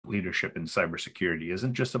leadership in cybersecurity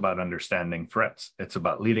isn't just about understanding threats. It's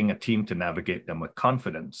about leading a team to navigate them with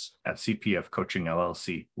confidence. At CPF Coaching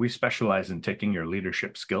LLC, we specialize in taking your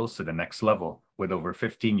leadership skills to the next level. With over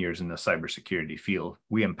 15 years in the cybersecurity field,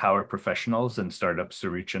 we empower professionals and startups to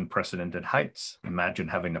reach unprecedented heights. Imagine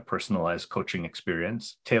having a personalized coaching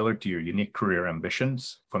experience tailored to your unique career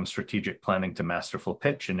ambitions. From strategic planning to masterful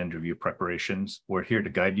pitch and interview preparations, we're here to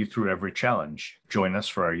guide you through every challenge. Join us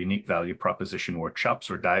for our unique value proposition workshops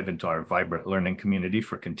or dive into our vibrant learning community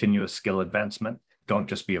for continuous skill advancement. Don't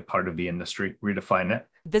just be a part of the industry, redefine it.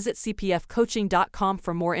 Visit cpfcoaching.com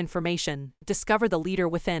for more information. Discover the leader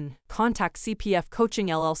within. Contact CPF Coaching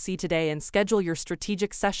LLC today and schedule your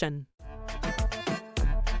strategic session.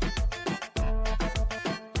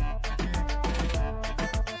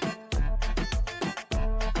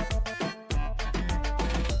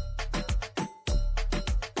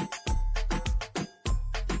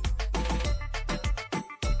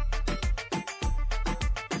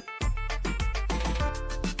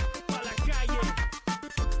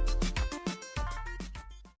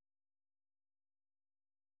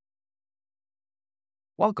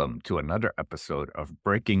 Welcome to another episode of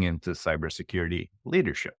Breaking into Cybersecurity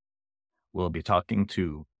Leadership. We'll be talking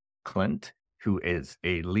to Clint, who is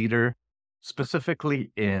a leader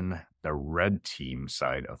specifically in the red team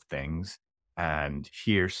side of things, and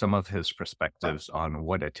hear some of his perspectives on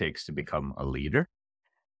what it takes to become a leader.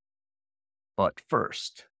 But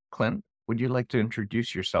first, Clint, would you like to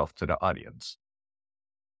introduce yourself to the audience?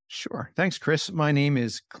 Sure. Thanks, Chris. My name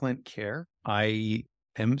is Clint Kehr. I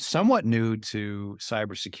am somewhat new to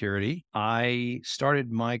cybersecurity. I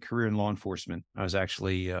started my career in law enforcement. I was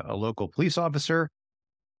actually a local police officer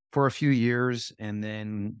for a few years and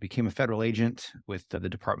then became a federal agent with the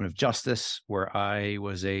Department of Justice, where I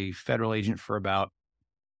was a federal agent for about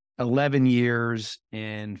 11 years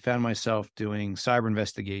and found myself doing cyber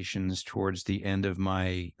investigations towards the end of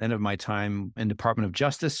my time in Department of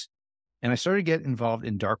Justice. And I started to get involved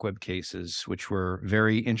in dark web cases, which were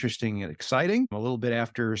very interesting and exciting. A little bit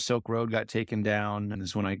after Silk Road got taken down, and this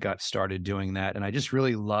is when I got started doing that. And I just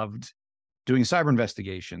really loved doing cyber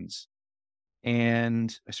investigations.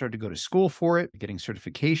 And I started to go to school for it, getting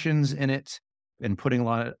certifications in it, and putting a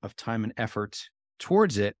lot of time and effort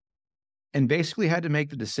towards it. And basically had to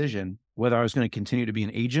make the decision whether I was going to continue to be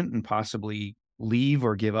an agent and possibly leave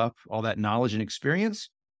or give up all that knowledge and experience,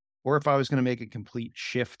 or if I was going to make a complete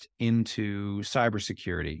shift into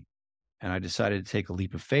cybersecurity. And I decided to take a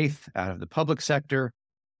leap of faith out of the public sector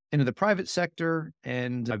into the private sector.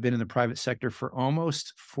 And I've been in the private sector for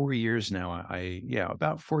almost 4 years now.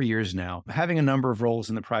 About 4 years now, having a number of roles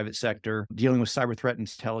in the private sector, dealing with cyber threat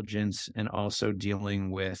intelligence, and also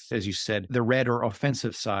dealing with, as you said, the red or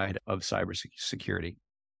offensive side of cybersecurity.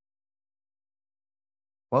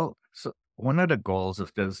 Well, so one of the goals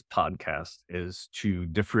of this podcast is to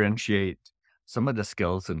differentiate some of the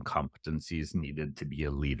skills and competencies needed to be a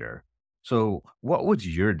leader. So what was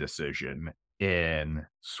your decision in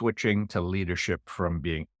switching to leadership from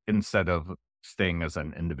being, instead of staying as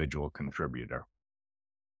an individual contributor?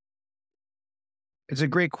 It's a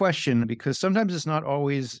great question because sometimes it's not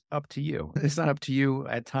always up to you. It's not up to you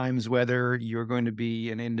at times whether you're going to be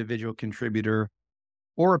an individual contributor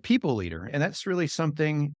or a people leader. And that's really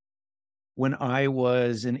something. When I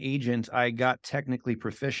was an agent, I got technically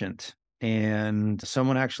proficient, and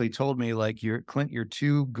someone actually told me, like, Clint, you're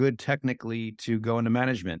too good technically to go into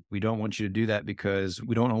management. We don't want you to do that because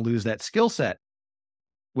we don't want to lose that skill set.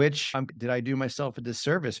 Which did I do myself a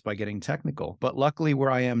disservice by getting technical? But luckily where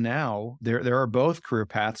I am now, there are both career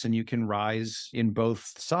paths, and you can rise in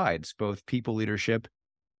both sides, both people leadership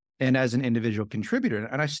and as an individual contributor.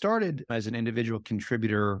 And I started as an individual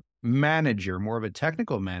contributor manager, more of a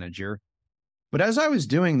technical manager. But as I was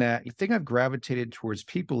doing that, I think I've gravitated towards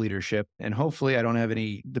people leadership, and hopefully I don't have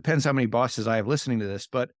any, depends how many bosses I have listening to this,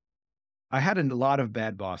 but I had a lot of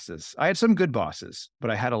bad bosses. I had some good bosses, but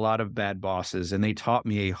I had a lot of bad bosses, and they taught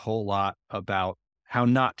me a whole lot about how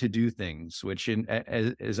not to do things, which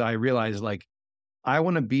as I realized, like, I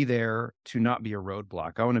want to be there to not be a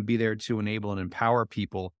roadblock. I want to be there to enable and empower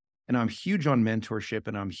people. And I'm huge on mentorship,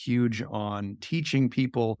 and I'm huge on teaching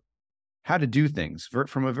people how to do things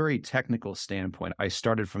from a very technical standpoint. I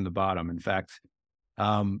started from the bottom. In fact,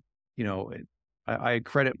 I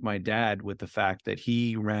credit my dad with the fact that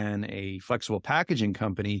he ran a flexible packaging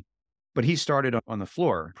company, but he started on the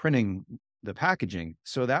floor printing the packaging.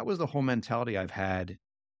 So that was the whole mentality I've had,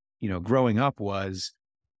 growing up, was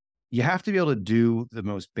you have to be able to do the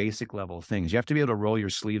most basic level things. You have to be able to roll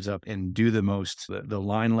your sleeves up and do the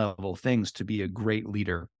line level things to be a great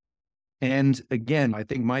leader. And again, I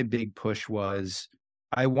think my big push was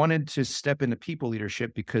I wanted to step into people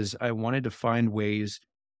leadership because I wanted to find ways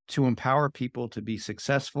to empower people to be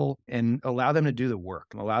successful and allow them to do the work,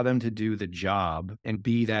 allow them to do the job and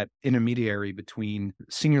be that intermediary between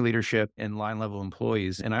senior leadership and line level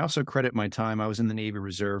employees. And I also credit my time. I was in the Navy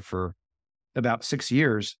Reserve for about 6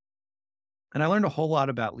 years, and I learned a whole lot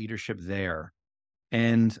about leadership there.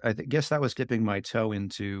 And guess that was dipping my toe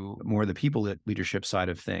into more the people leadership side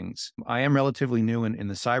of things. I am relatively new in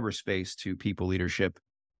the cyberspace to people leadership. I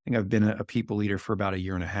think I've been a people leader for about a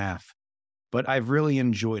year and a half, but I've really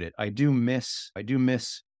enjoyed it. I do miss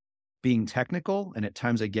being technical, and at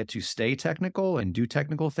times I get to stay technical and do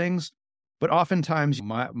technical things. But oftentimes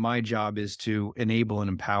my job is to enable and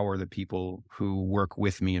empower the people who work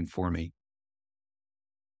with me and for me.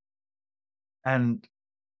 And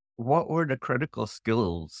what were the critical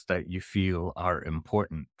skills that you feel are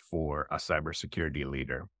important for a cybersecurity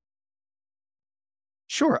leader?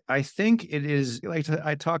 Sure. I think it is like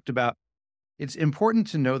I talked about, it's important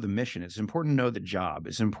to know the mission. It's important to know the job.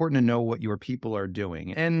 It's important to know what your people are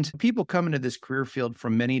doing. And people come into this career field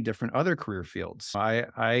from many different other career fields.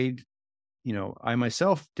 I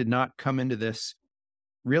myself did not come into this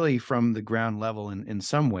really from the ground level in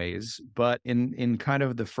some ways, but in kind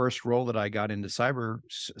of the first role that I got into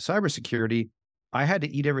cybersecurity, I had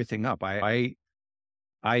to eat everything up.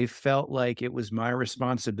 I felt like it was my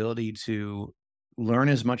responsibility to learn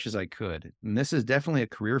as much as I could. And this is definitely a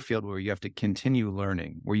career field where you have to continue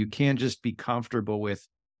learning, where you can't just be comfortable with,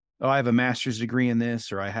 oh, I have a master's degree in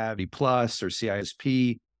this, or I have a plus or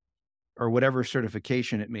CISP or whatever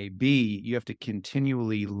certification it may be. You have to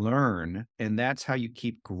continually learn. And that's how you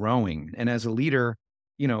keep growing. And as a leader,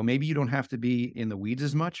 maybe you don't have to be in the weeds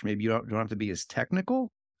as much. Maybe you don't have to be as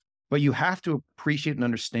technical, but you have to appreciate and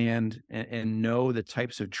understand and know the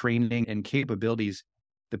types of training and capabilities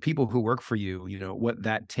the people who work for you, what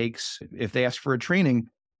that takes. If they ask for a training,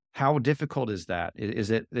 how difficult is that? Is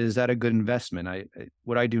that a good investment?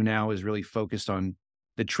 What I do now is really focused on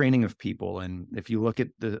the training of people. And if you look at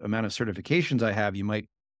the amount of certifications I have, you might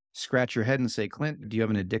scratch your head and say, Clint, do you have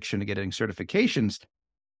an addiction to getting certifications?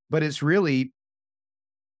 But it's really,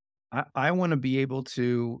 I want to be able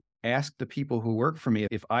to ask the people who work for me,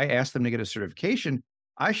 if I ask them to get a certification,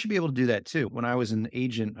 I should be able to do that too. When I was an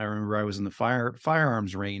agent, I remember I was in the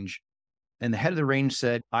firearms range, and the head of the range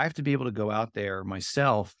said, I have to be able to go out there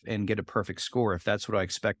myself and get a perfect score if that's what I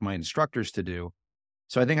expect my instructors to do.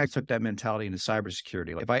 So I think I took that mentality into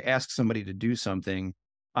cybersecurity. Like if I ask somebody to do something,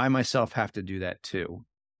 I myself have to do that too,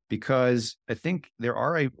 because I think there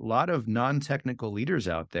are a lot of non-technical leaders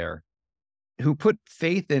out there who put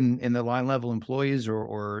faith in the line level employees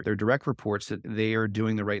or their direct reports that they are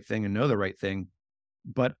doing the right thing and know the right thing.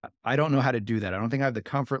 But I don't know how to do that. I don't think I have the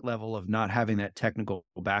comfort level of not having that technical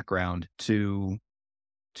background to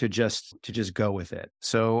just go with it.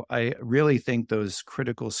 So I really think those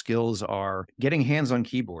critical skills are getting hands on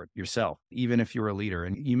keyboard yourself, even if you're a leader.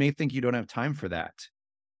 And you may think you don't have time for that,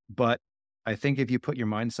 but I think if you put your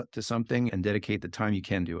mind to something and dedicate the time, you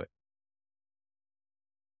can do it.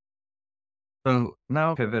 So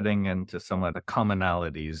now pivoting into some of the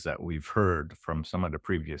commonalities that we've heard from some of the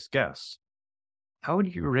previous guests, how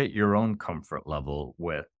would you rate your own comfort level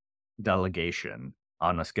with delegation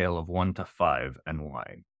on a scale of 1 to 5, and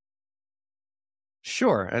why?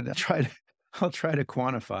 Sure. And I'll try to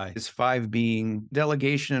quantify. Is five being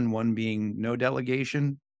delegation and one being no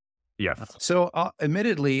delegation? Yes. So,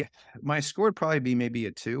 admittedly, my score would probably be maybe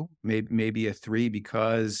a two, maybe a three,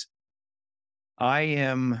 because I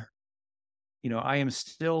am, I am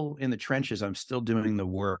still in the trenches. I'm still doing the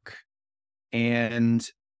work. And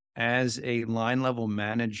as a line level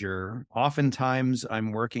manager, oftentimes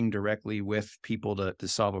I'm working directly with people to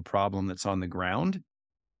solve a problem that's on the ground.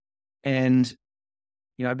 And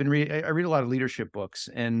I read a lot of leadership books,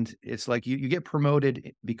 and it's like you get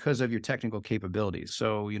promoted because of your technical capabilities.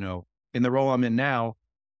 So, in the role I'm in now,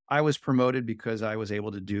 I was promoted because I was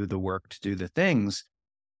able to do the work, to do the things,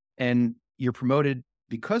 and you're promoted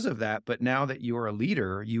because of that. But now that you're a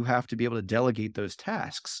leader, you have to be able to delegate those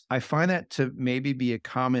tasks. I find that to maybe be a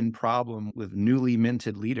common problem with newly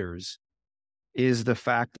minted leaders is the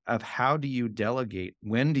fact of how do you delegate?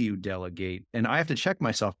 When do you delegate? And I have to check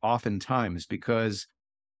myself oftentimes because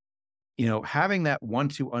having that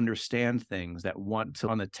want to understand things, that want to,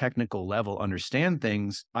 on the technical level, understand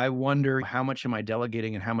things, I wonder how much am I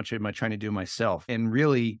delegating and how much am I trying to do myself? And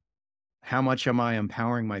really, how much am I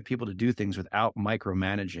empowering my people to do things without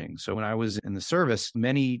micromanaging? So when I was in the service,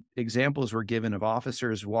 many examples were given of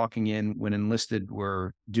officers walking in when enlisted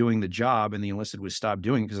were doing the job and the enlisted would stop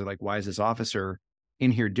doing it because they're like, why is this officer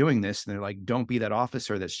in here doing this? And they're like, don't be that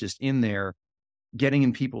officer that's just in there getting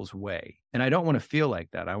in people's way. And I don't want to feel like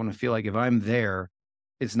that. I want to feel like if I'm there,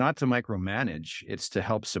 it's not to micromanage, it's to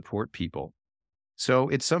help support people. So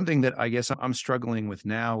it's something that I guess I'm struggling with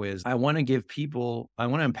now is I want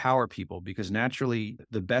to empower people, because naturally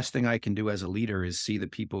the best thing I can do as a leader is see the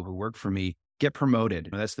people who work for me get promoted.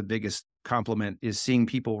 That's the biggest compliment, is seeing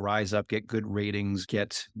people rise up, get good ratings,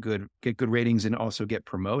 get good ratings, and also get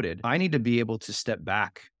promoted. I need to be able to step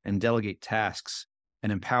back and delegate tasks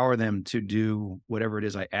and empower them to do whatever it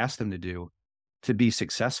is I ask them to do to be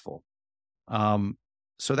successful.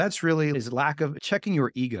 So that's really is lack of checking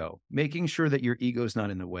your ego, making sure that your ego is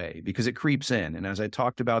not in the way, because it creeps in. And as I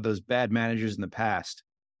talked about those bad managers in the past,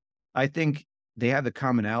 I think they have the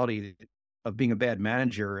commonality of being a bad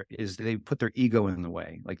manager is they put their ego in the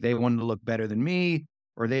way. Like they wanted to look better than me,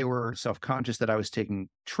 or they were self-conscious that I was taking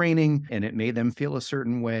training and it made them feel a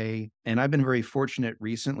certain way. And I've been very fortunate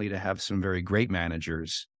recently to have some very great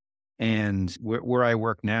managers. And where I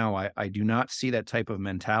work now, I do not see that type of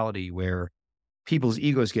mentality where people's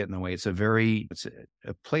egos get in the way. It's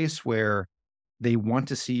a place where they want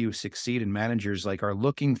to see you succeed, and managers like are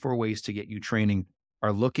looking for ways to get you training,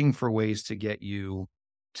 are looking for ways to get you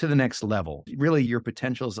to the next level. Really, your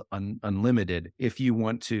potential is unlimited if you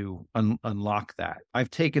want to unlock that. I've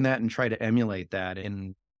taken that and tried to emulate that,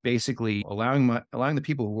 and basically allowing the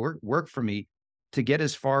people who work for me to get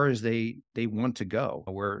as far as they want to go,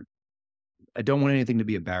 where I don't want anything to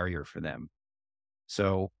be a barrier for them.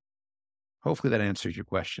 So hopefully that answers your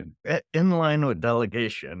question. In line with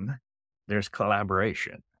delegation, there's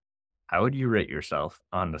collaboration. How would you rate yourself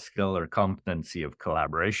on the skill or competency of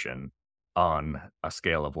collaboration on a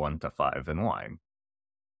scale of 1 to 5, and why?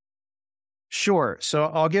 Sure. So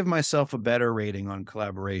I'll give myself a better rating on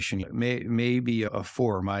collaboration, maybe a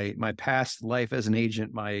 4. My past life as an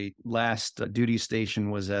agent, my last duty station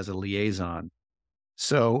was as a liaison.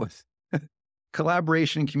 So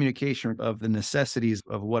collaboration and communication of the necessities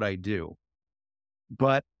of what I do.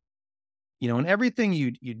 But, in everything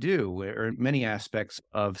you do, or many aspects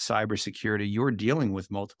of cybersecurity, you're dealing with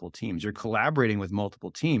multiple teams. You're collaborating with multiple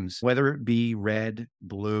teams, whether it be red,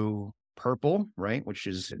 blue, purple, right? Which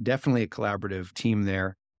is definitely a collaborative team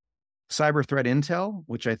there. Cyber threat intel,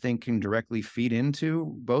 which I think can directly feed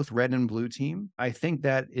into both red and blue team. I think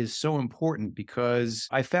that is so important because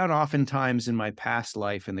I found oftentimes in my past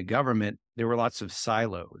life in the government, there were lots of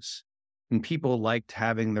silos, and people liked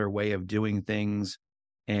having their way of doing things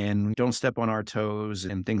and don't step on our toes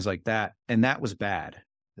and things like that. And that was bad.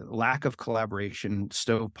 The lack of collaboration,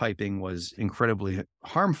 stovepiping was incredibly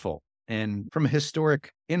harmful. And from a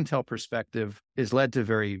historic intel perspective, has led to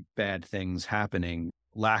very bad things happening.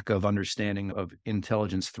 Lack of understanding of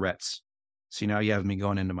intelligence threats. See, now you have me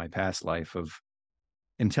going into my past life of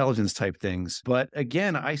intelligence type things. But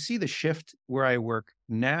again, I see the shift where I work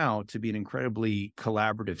now to be an incredibly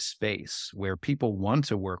collaborative space where people want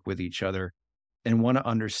to work with each other and want to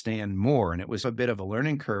understand more. And it was a bit of a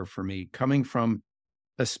learning curve for me coming from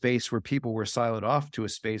a space where people were siloed off to a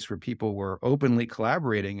space where people were openly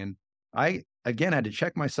collaborating. And I, again, had to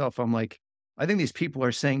check myself. I'm like, I think these people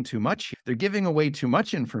are saying too much. They're giving away too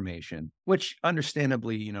much information, which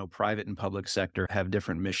understandably, private and public sector have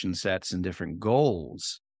different mission sets and different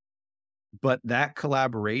goals. But that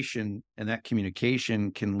collaboration and that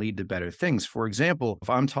communication can lead to better things. For example, if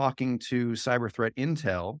I'm talking to cyber threat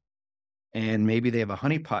intel and maybe they have a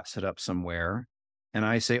honeypot set up somewhere, and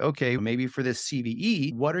I say, okay, maybe for this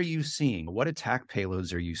CVE, what are you seeing? What attack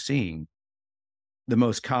payloads are you seeing? The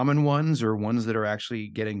most common ones are ones that are actually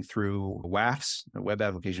getting through WAFs, web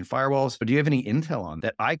application firewalls. But do you have any intel on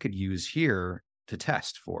that I could use here to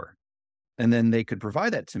test for? And then they could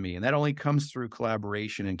provide that to me. And that only comes through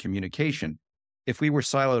collaboration and communication. If we were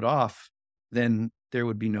siloed off, then there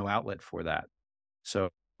would be no outlet for that. So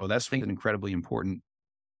that's, I think, an incredibly important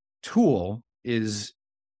tool is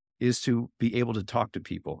to be able to talk to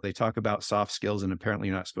people. They talk about soft skills, and apparently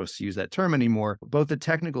you're not supposed to use that term anymore. Both the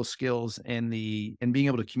technical skills and being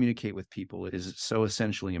able to communicate with people is so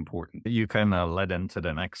essentially important. You kind of led into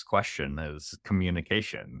the next question is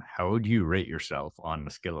communication. How would you rate yourself on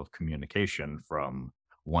the skill of communication from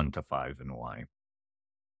 1 to 5, and why?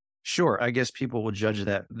 Sure. I guess people will judge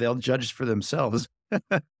that. They'll judge for themselves.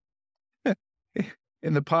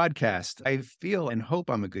 In the podcast, I feel and hope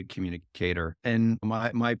I'm a good communicator. And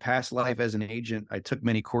my past life as an agent, I took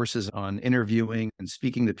many courses on interviewing and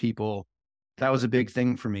speaking to people. That was a big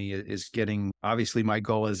thing for me, is getting, obviously my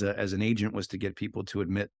goal as an agent was to get people to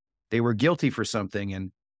admit they were guilty for something.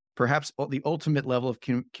 And perhaps the ultimate level of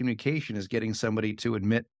communication is getting somebody to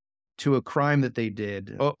admit to a crime that they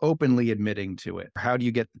did, openly admitting to it. How do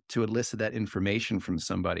you get to elicit that information from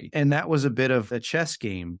somebody? And that was a bit of a chess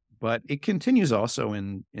game. but it continues also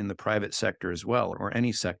in the private sector as well, or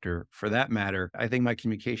any sector for that matter. I think my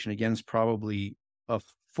communication again is probably a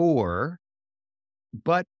 4.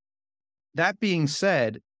 But that being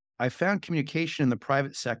said, I found communication in the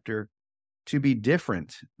private sector to be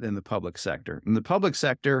different than the public sector. In the public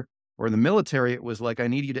sector or in the military, it was like, I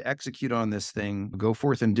need you to execute on this thing, go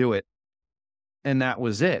forth and do it. And that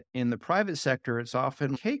was it. In the private sector, it's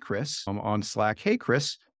often, hey, Chris, I'm on Slack. Hey,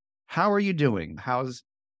 Chris, how are you doing? How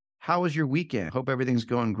was your weekend? Hope everything's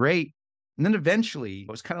going great. And then eventually, it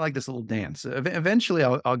was kind of like this little dance. Eventually,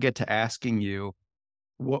 I'll get to asking you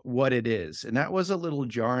what it is. And that was a little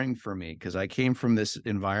jarring for me because I came from this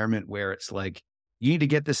environment where it's like, you need to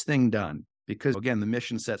get this thing done. Because again, the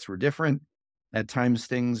mission sets were different. At times,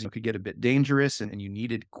 things could get a bit dangerous and you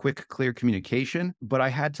needed quick, clear communication. But I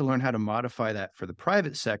had to learn how to modify that for the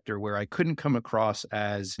private sector where I couldn't come across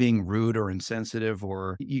as being rude or insensitive,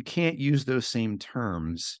 or you can't use those same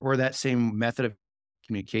terms or that same method of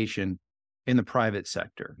communication in the private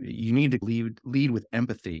sector. You need to lead with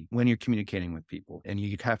empathy when you're communicating with people. And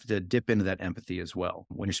you have to dip into that empathy as well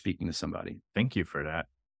when you're speaking to somebody. Thank you for that.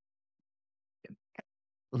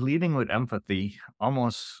 Leading with empathy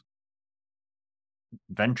almost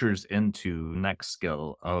ventures into next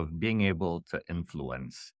skill of being able to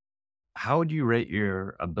influence. How would you rate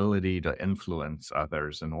your ability to influence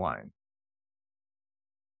others and why?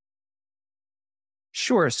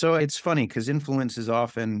 Sure. So it's funny because influence is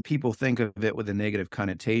often, people think of it with a negative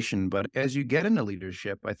connotation, but as you get into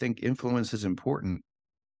leadership, I think influence is important.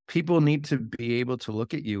 People need to be able to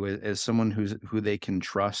look at you as someone who they can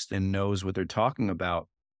trust and knows what they're talking about.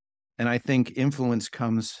 And I think influence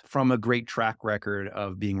comes from a great track record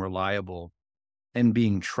of being reliable and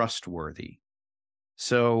being trustworthy.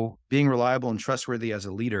 So being reliable and trustworthy as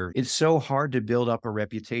a leader, it's so hard to build up a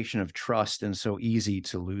reputation of trust and so easy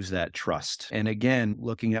to lose that trust. And again,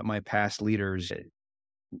 looking at my past leaders,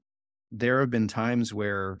 there have been times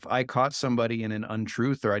where if I caught somebody in an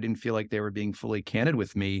untruth or I didn't feel like they were being fully candid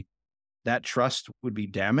with me, that trust would be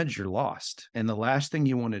damaged or lost. And the last thing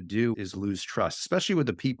you want to do is lose trust, especially with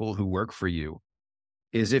the people who work for you,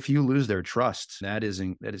 is if you lose their trust,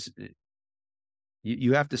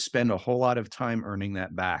 you have to spend a whole lot of time earning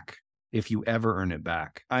that back if you ever earn it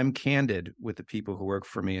back. I'm candid with the people who work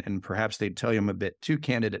for me, and perhaps they'd tell you I'm a bit too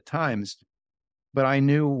candid at times, but I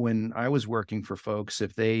knew when I was working for folks,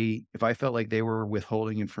 if I felt like they were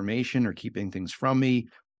withholding information or keeping things from me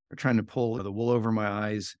or trying to pull the wool over my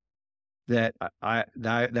eyes, that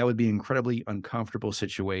would be an incredibly uncomfortable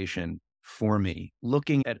situation for me.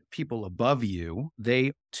 Looking at people above you,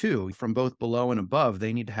 they too, from both below and above,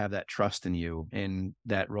 they need to have that trust in you and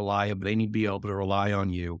that they need to be able to rely on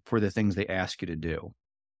you for the things they ask you to do.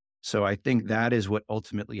 So I think that is what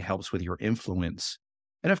ultimately helps with your influence.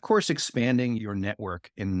 And of course, expanding your network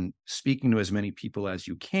and speaking to as many people as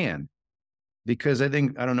you can. Because I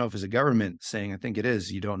don't know if it's a government saying, I think it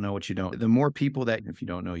is, you don't know what you don't. The more people if you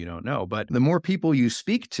don't know, you don't know. But the more people you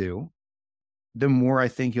speak to, the more I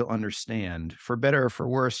think you'll understand, for better or for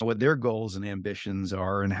worse, what their goals and ambitions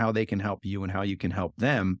are and how they can help you and how you can help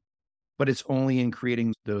them. But it's only in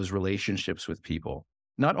creating those relationships with people,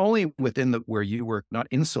 not only within where you work, not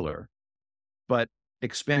insular, but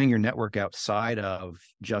expanding your network outside of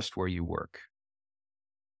just where you work.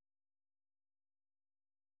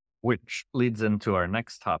 Which leads into our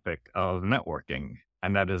next topic of networking,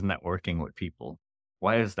 and that is networking with people.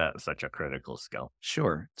 Why is that such a critical skill?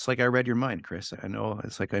 Sure. It's like I read your mind, Chris.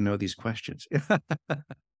 It's like I know these questions.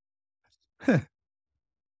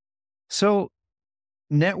 So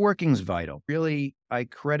networking's vital. Really, I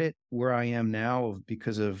credit where I am now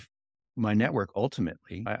because of my network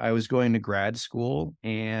ultimately. I was going to grad school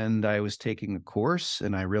and I was taking a course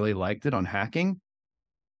and I really liked it on hacking.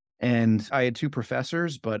 And I had 2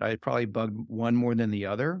 professors, but I probably bugged one more than the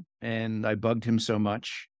other. And I bugged him so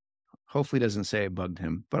much. Hopefully it doesn't say I bugged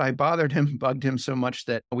him, but I bugged him so much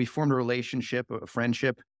that we formed a relationship, a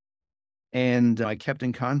friendship. And I kept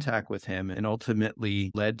in contact with him and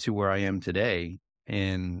ultimately led to where I am today.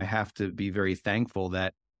 And I have to be very thankful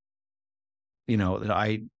that, that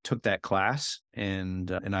I took that class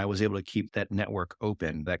and I was able to keep that network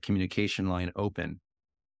open, that communication line open.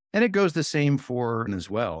 And it goes the same for as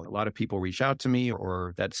well. A lot of people reach out to me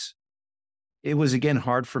it was again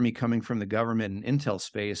hard for me coming from the government and intel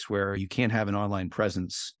space where you can't have an online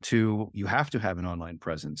presence you have to have an online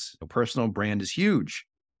presence. A personal brand is huge.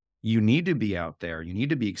 You need to be out there. You need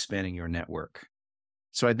to be expanding your network.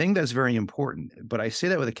 So I think that's very important, but I say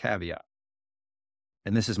that with a caveat.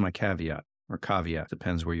 And this is my caveat or caveat,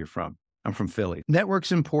 depends where you're from. I'm from Philly.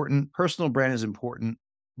 Network's important. Personal brand is important.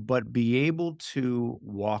 but be able to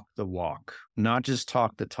walk the walk, not just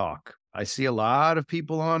talk the talk. I see a lot of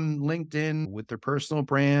people on LinkedIn with their personal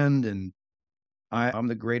brand and I'm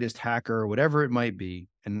the greatest hacker, or whatever it might be.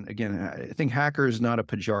 And again, I think hacker is not a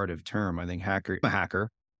pejorative term. I think a hacker.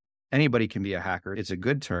 Anybody can be a hacker. It's a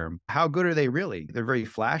good term. How good are they really? They're very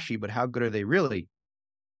flashy, but how good are they really?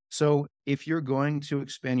 So if you're going to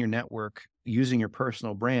expand your network using your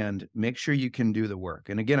personal brand, make sure you can do the work.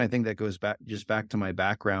 And again, I think that goes back to my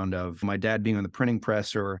background of my dad being on the printing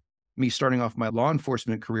press or me starting off my law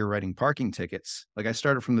enforcement career writing parking tickets. Like I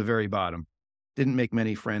started from the very bottom, didn't make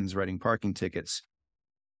many friends writing parking tickets,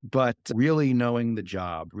 but really knowing the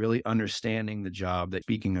job, really understanding the job that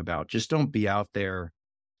speaking about. Just don't be out there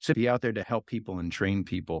to be out there to help people and train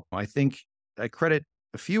people. I think I credit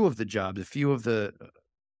a few of the jobs, a few of the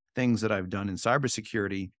things that I've done in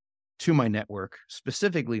cybersecurity to my network,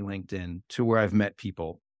 specifically LinkedIn, to where I've met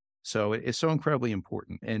people. So it's so incredibly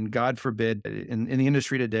important. And God forbid, in the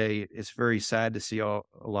industry today, it's very sad to see a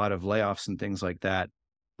lot of layoffs and things like that.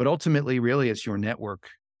 But ultimately, really, it's your network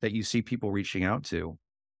that you see people reaching out to,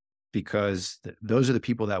 because those are the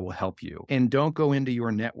people that will help you. And don't go into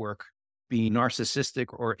your network being narcissistic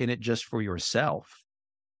or in it just for yourself.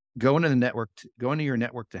 Go into your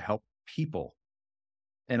network to help people.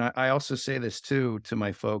 And I also say this too to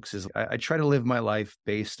my folks is I try to live my life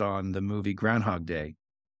based on the movie Groundhog Day.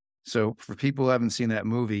 So for people who haven't seen that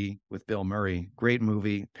movie with Bill Murray, great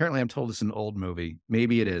movie. Apparently I'm told it's an old movie.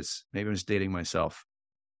 Maybe it is. Maybe I'm just dating myself.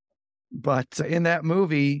 But in that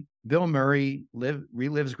movie, Bill Murray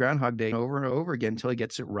relives Groundhog Day over and over again until he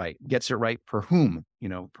gets it right. Gets it right per whom?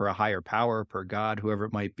 Per a higher power, per God, whoever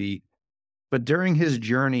it might be. But during his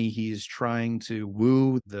journey, he's trying to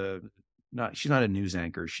woo she's not a news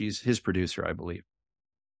anchor. She's his producer, I believe.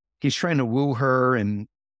 He's trying to woo her and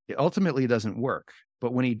it ultimately doesn't work.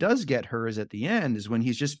 But when he does get her is at the end is when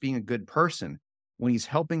he's just being a good person, when he's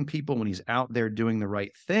helping people, when he's out there doing the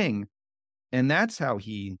right thing. And that's how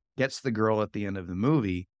he gets the girl at the end of the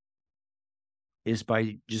movie, is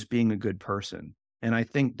by just being a good person. And I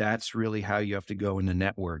think that's really how you have to go into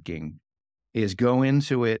networking, is go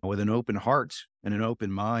into it with an open heart and an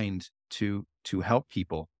open mind to help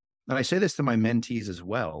people. And I say this to my mentees as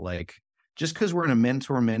well. Like, just because we're in a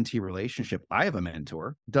mentor-mentee relationship, I have a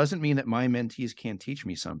mentor, doesn't mean that my mentees can't teach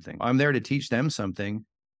me something. I'm there to teach them something,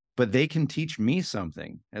 but they can teach me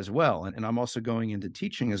something as well. And I'm also going into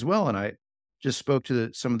teaching as well. And I just spoke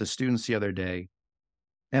to some of the students the other day.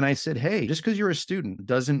 And I said, hey, just because you're a student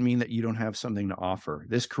doesn't mean that you don't have something to offer.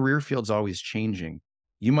 This career field's always changing.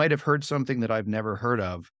 You might have heard something that I've never heard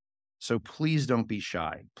of. So please don't be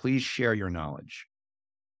shy. Please share your knowledge.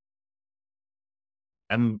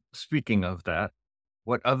 And speaking of that,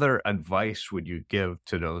 what other advice would you give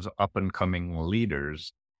to those up and coming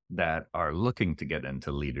leaders that are looking to get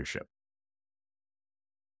into leadership?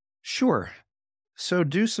 Sure. So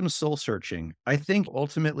do some soul searching. I think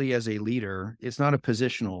ultimately as a leader, it's not a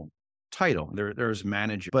positional title. There's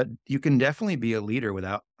manager, but you can definitely be a leader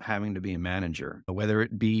without having to be a manager, whether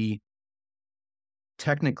it be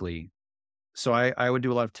technically. So I would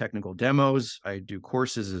do a lot of technical demos. I do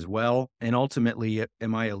courses as well. And ultimately,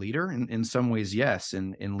 am I a leader? In some ways, yes,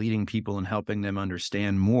 in leading people and helping them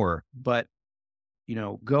understand more. But,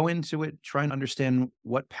 go into it, try and understand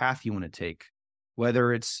what path you want to take,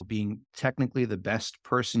 whether it's being technically the best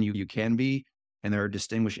person you can be, and there are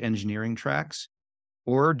distinguished engineering tracks,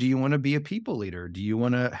 or do you want to be a people leader? Do you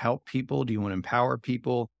want to help people? Do you want to empower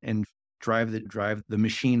people and drive the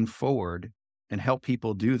machine forward and help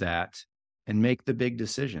people do that? And make the big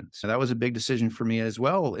decisions. So that was a big decision for me as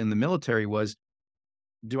well in the military was,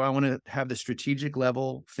 do I want to have the strategic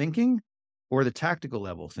level thinking or the tactical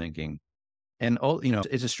level thinking? And,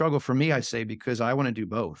 it's a struggle for me, I say, because I want to do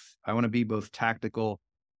both. I want to be both tactical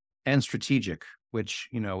and strategic, which,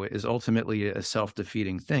 is ultimately a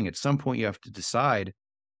self-defeating thing. At some point, you have to decide,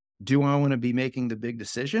 do I want to be making the big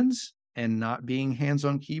decisions and not being hands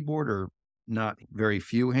on keyboard or not very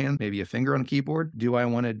few hands, maybe a finger on keyboard? Do I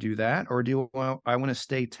want to do that? Or do I want to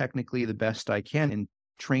stay technically the best I can and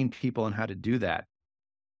train people on how to do that?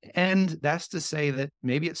 And that's to say that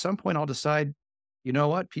maybe at some point I'll decide, you know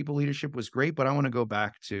what, people leadership was great, but I want to go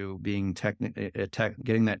back to being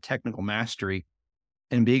getting that technical mastery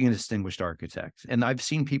and being a distinguished architect. And I've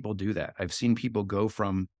seen people do that. I've seen people go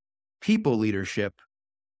from people leadership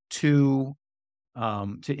to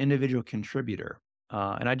individual contributor.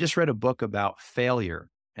 And I just read a book about failure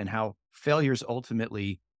and how failure is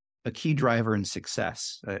ultimately a key driver in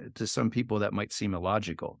success. To some people, that might seem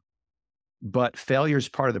illogical, but failure is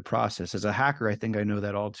part of the process. As a hacker, I think I know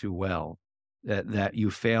that all too well, that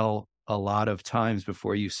you fail a lot of times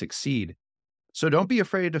before you succeed. So don't be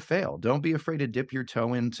afraid to fail. Don't be afraid to dip your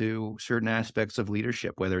toe into certain aspects of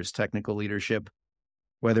leadership, whether it's technical leadership,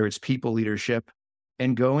 whether it's people leadership,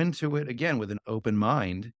 and go into it again with an open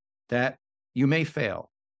mind that you may fail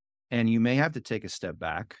and you may have to take a step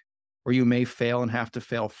back, or you may fail and have to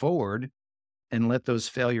fail forward and let those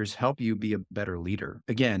failures help you be a better leader.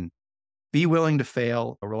 Again, be willing to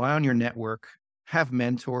fail, rely on your network, have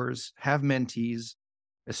mentors, have mentees,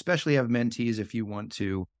 especially have mentees if you want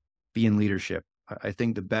to be in leadership. I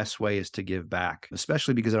think the best way is to give back,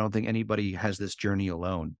 especially because I don't think anybody has this journey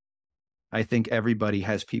alone. I think everybody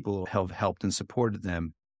has people who have helped and supported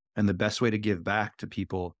them. And the best way to give back to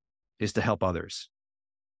people is to help others.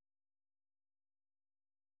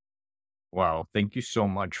 Wow. Thank you so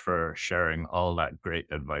much for sharing all that great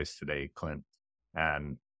advice today, Clint.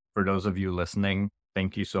 And for those of you listening,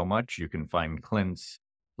 thank you so much. You can find Clint's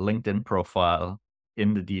LinkedIn profile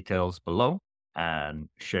in the details below, and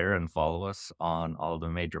share and follow us on all the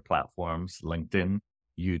major platforms: LinkedIn,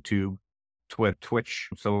 YouTube, Twitch.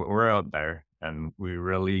 So we're out there, and we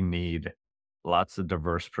really need lots of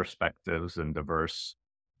diverse perspectives and diverse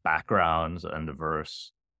backgrounds and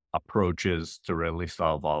diverse approaches to really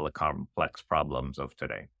solve all the complex problems of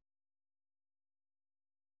today.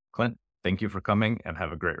 Clint, thank you for coming, and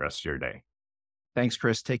have a great rest of your day. Thanks,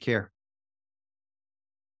 Chris. Take care.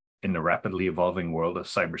 In the rapidly evolving world of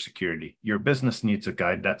cybersecurity, your business needs a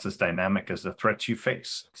guide that's as dynamic as the threats you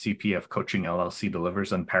face. CPF Coaching LLC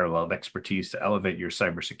delivers unparalleled expertise to elevate your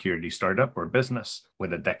cybersecurity startup or business.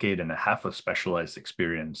 With a decade and a half of specialized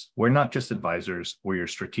experience, we're not just advisors, we're your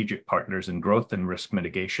strategic partners in growth and risk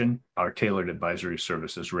mitigation. Our tailored advisory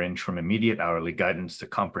services range from immediate hourly guidance to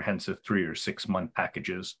comprehensive 3 or 6 month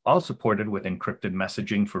packages, all supported with encrypted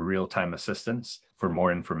messaging for real-time assistance. For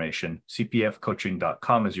more information,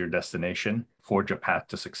 cpfcoaching.com is your destination. Forge a path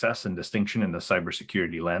to success and distinction in the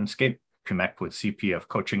cybersecurity landscape. Connect with CPF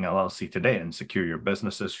Coaching LLC today and secure your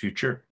business's future.